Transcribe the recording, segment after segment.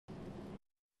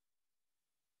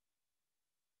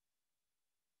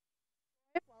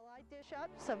Dish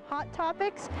up some hot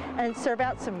topics and serve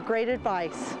out some great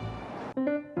advice.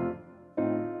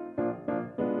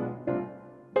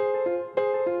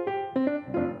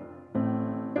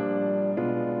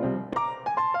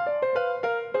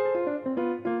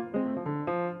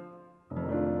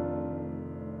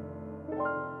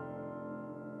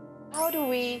 How do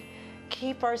we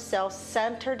keep ourselves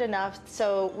centered enough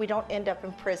so we don't end up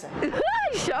in prison?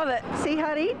 Shove it. See,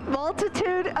 honey,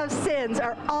 multitude of sins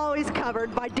are always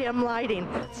covered by dim lighting.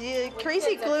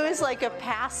 Crazy glue is like a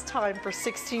pastime for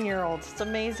 16-year-olds. It's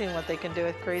amazing what they can do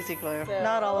with crazy glue.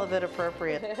 Not all of it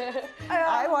appropriate.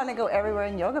 I want to go everywhere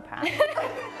in yoga pants.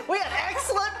 We had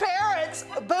excellent parents.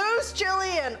 Booze,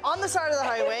 Jillian, on the side of the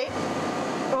highway.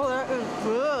 Oh, that is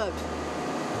good.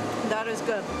 That is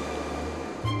good.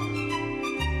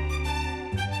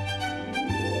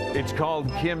 It's called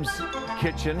Kim's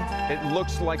Kitchen. It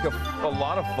looks like a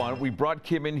lot of fun. We brought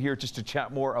Kim in here just to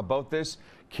chat more about this.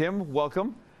 Kim,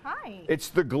 welcome. Hi. It's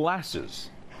the glasses.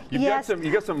 You got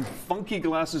some funky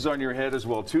glasses on your head as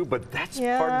well too, but that's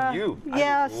part of you.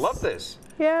 Yes. I love this.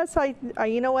 Yes, I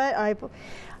you know what? I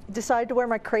decided to wear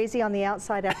my crazy on the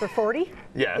outside after 40.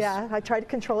 Yes. Yeah, I tried to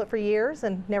control it for years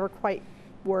and never quite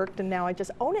worked, and now I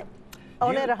just own it.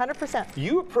 Own it 100%.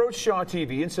 You approached Shaw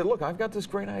TV and said, look, I've got this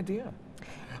great idea.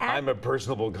 I'm a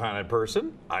personable kind of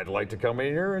person. I'd like to come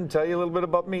in here and tell you a little bit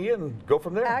about me and go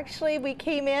from there. Actually, we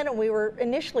came in and we were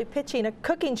initially pitching a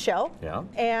cooking show. Yeah.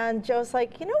 And Joe's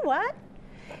like, you know what?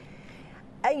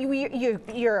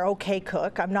 You're an okay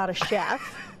cook. I'm not a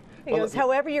chef. He goes,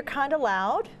 however, you're kind of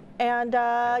loud and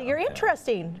you're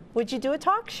interesting. Would you do a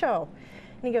talk show?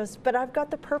 And he goes, but I've got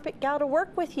the perfect gal to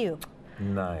work with you.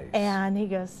 Nice. And he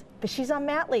goes, but she's on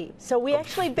mat leave. So we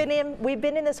we've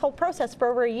been in this whole process for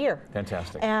over a year.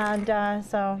 Fantastic. And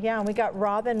so yeah, we got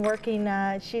Robin working.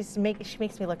 She makes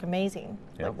me look amazing.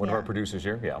 Yeah, one of our producers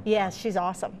here. Yeah. Yes, she's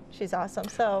awesome. She's awesome.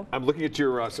 So I'm looking at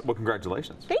your, well,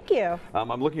 congratulations. thank you.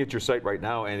 I'm looking at your site right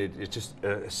now, and it's just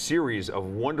a series of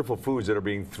wonderful foods that are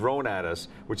being thrown at us,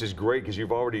 which is great because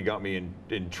you've already got me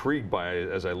intrigued by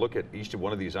it as I look at each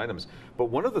one of these items. But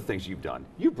one of the things you've done,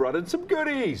 you brought in some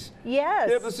goodies. Yes.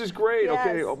 Yeah, this is great. Yes.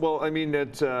 Okay, well, I mean,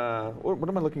 what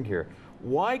am I looking here?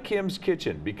 Why Kim's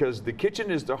Kitchen? Because the kitchen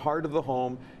is the heart of the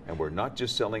home, and we're not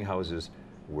just selling houses,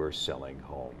 we're selling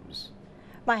homes.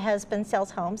 My husband sells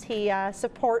homes. He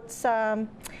supports my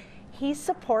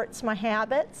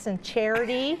habits and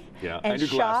charity and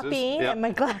shopping and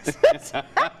my glasses.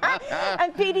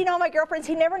 I'm feeding all my girlfriends.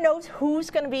 He never knows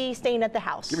who's going to be staying at the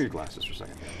house. Give me your glasses for a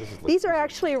second. These are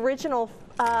actually original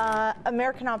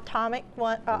American Optomic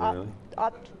one. Really?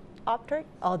 Optic?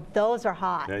 Oh, those are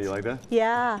hot. Yeah, you like that?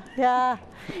 Yeah, yeah.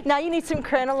 Now you need some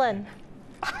crinoline.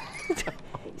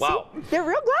 Wow. See, they're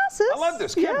real glasses. I love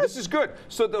this, Kim. Yes. This is good.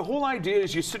 So the whole idea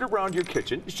is you sit around your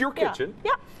kitchen. It's your kitchen.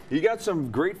 Yeah. You got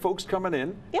some great folks coming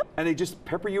in. Yep. And they just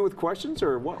pepper you with questions,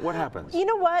 or what happens? You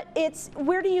know what? It's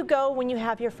where do you go when you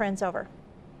have your friends over?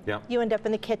 Yeah. You end up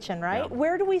in the kitchen, right? Yeah.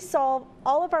 Where do we solve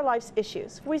all of our life's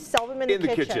issues? We solve them in the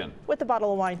kitchen. With a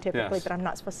bottle of wine, typically, Yes. but I'm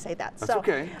not supposed to say that. That's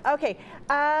okay. Okay.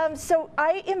 So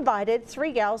I invited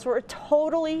 3 gals who are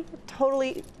totally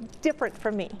different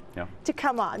from me to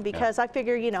come on because I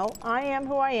figure, you know, I am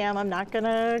who I am. I'm not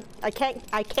gonna. I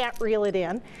can't reel it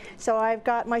in. So I've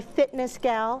got my fitness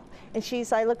gal, and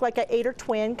I look like I ate her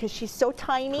twin because she's so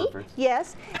tiny. Perfect.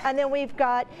 Yes. And then we've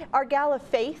got our gal of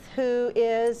faith,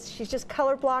 she's just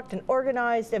color blocked and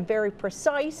organized and very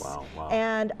precise. Wow, wow.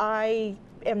 And I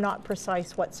am not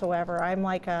precise whatsoever. I'm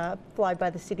like a fly by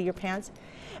the seat of your pants.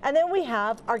 And then we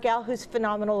have our gal who's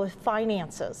phenomenal with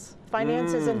finances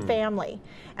and family.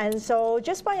 And so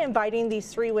just by inviting these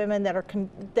 3 women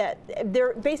that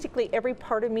they're basically every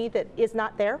part of me that is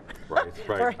not there.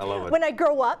 Right. I love it. When I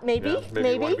grow up, maybe.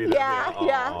 You wanna be there.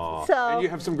 Yeah. So and you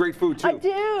have some great food too. I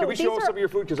do. Can we show some of your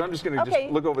food? Because I'm just going to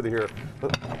just look over here.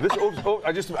 This.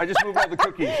 I just moved all the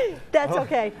cookies. That's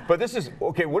okay. But this is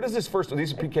okay. What is this first one?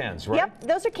 These are pecans, right? Yep,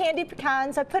 those are candied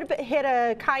pecans. I put a hit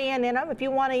of cayenne in them. If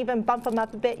you want to even bump them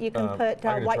up a bit, you can put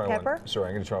white pepper. Sorry,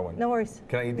 I'm going to try one. No worries.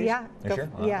 Can I eat these? Yeah. Sure?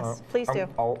 Yes, please do.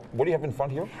 What do you have in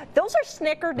front here? Those are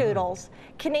snickerdoodles.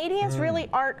 Canadians really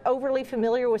aren't overly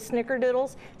familiar with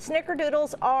snickerdoodles.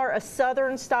 Snickerdoodles are a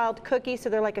southern-styled cookie, so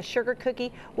they're like a sugar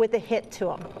cookie with a hit to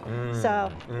them.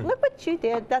 So look what you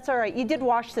did. That's all right. You did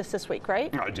wash this week,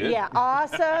 right? I did. Yeah,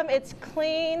 awesome. It's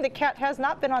clean. The cat has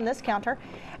not been on this counter.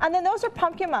 And then those are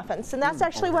pumpkin muffins, and that's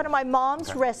actually one of my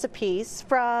mom's recipes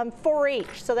from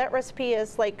 4-H. So that recipe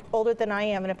is like older than I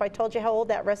am, and if I told you how old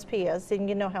that recipe is, then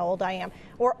you know how old old I am.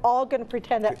 We're all going to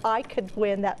pretend that I could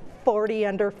win that 40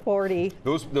 under 40.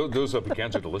 Those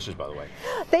pecans are delicious, by the way.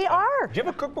 They are. Do you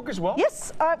have a cookbook as well?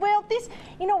 Yes. Well, these,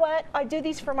 you know what? I do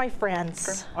these for my friends.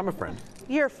 Okay. I'm a friend.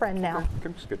 You're a friend now. Okay.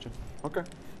 Kim's Kitchen. Okay.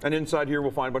 And inside here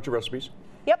we'll find a bunch of recipes.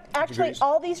 Yep. Actually,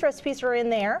 all these recipes are in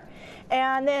there.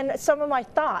 And then some of my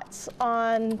thoughts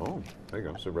on... Oh, there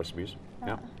you go. So recipes.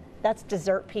 Yeah. That's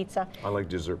dessert pizza. I like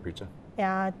dessert pizza.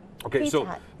 Yeah. Okay, Pizza so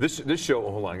Hut. this show,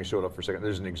 hold on, I can show it up for a second.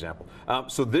 There's an example.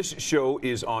 So this show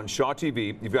is on Shaw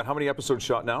TV. You've got how many episodes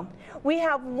shot now? We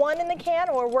have 1 in the can,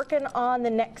 and we're working on the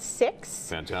next 6.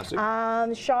 Fantastic.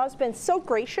 Shaw's been so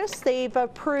gracious. They've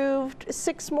approved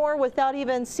 6 more without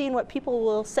even seeing what people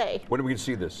will say. When are we going to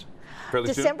see this? Fairly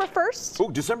December soon? 1st.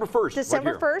 Oh, December 1st.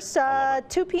 December right 1st,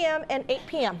 2 p.m. and 8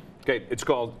 p.m. Okay, it's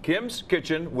called Kim's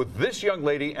Kitchen with this young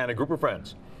lady and a group of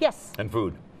friends. Yes. And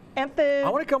food. And food. I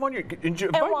want to come on your,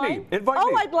 invite wine. me. Invite me.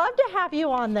 Oh, I'd love to have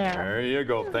you on there. There you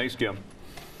go. Thanks, Kim.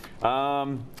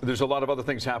 There's a lot of other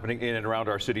things happening in and around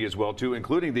our city as well, too,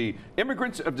 including the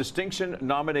Immigrants of Distinction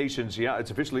nominations. Yeah,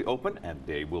 it's officially open, and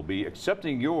they will be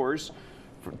accepting yours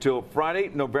till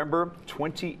Friday, November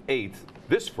 28th,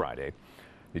 this Friday.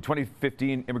 The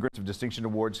 2015 Immigrants of Distinction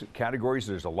Awards categories,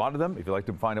 there's a lot of them. If you'd like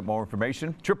to find out more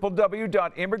information,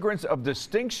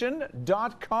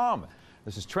 www.immigrants-of-distinction.com.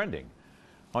 This is trending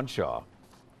on Shaw.